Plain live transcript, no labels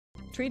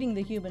Treating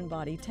the human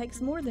body takes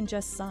more than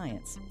just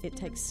science. It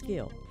takes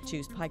skill.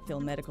 Choose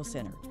Pikeville Medical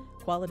Center.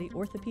 Quality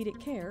orthopedic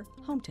care,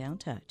 hometown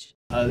touch.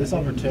 This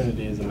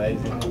opportunity is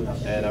amazing,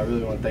 and I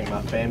really want to thank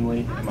my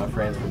family and my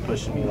friends for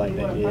pushing me like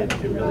they did.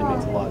 It really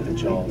means a lot that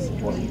y'all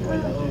support me the way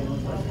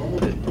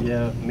they do.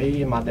 Yeah,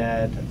 me and my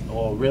dad,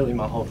 well, really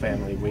my whole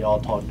family, we all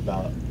talked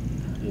about,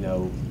 you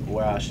know,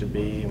 where I should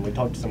be, and we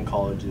talked to some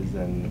colleges,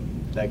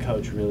 and that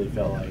coach really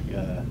felt like,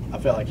 I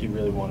felt like he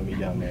really wanted me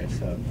down there,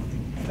 so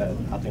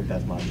I think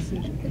that's my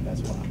decision, and that's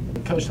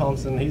why. Coach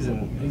Thompson, he's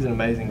an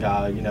amazing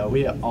guy. You know,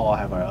 we all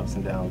have our ups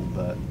and downs,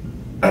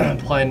 but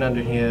playing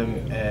under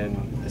him,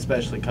 and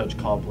especially Coach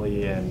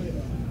Copley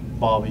and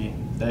Bobby,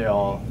 they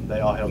all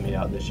helped me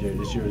out this year.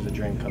 This year was a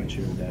dream come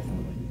true, definitely.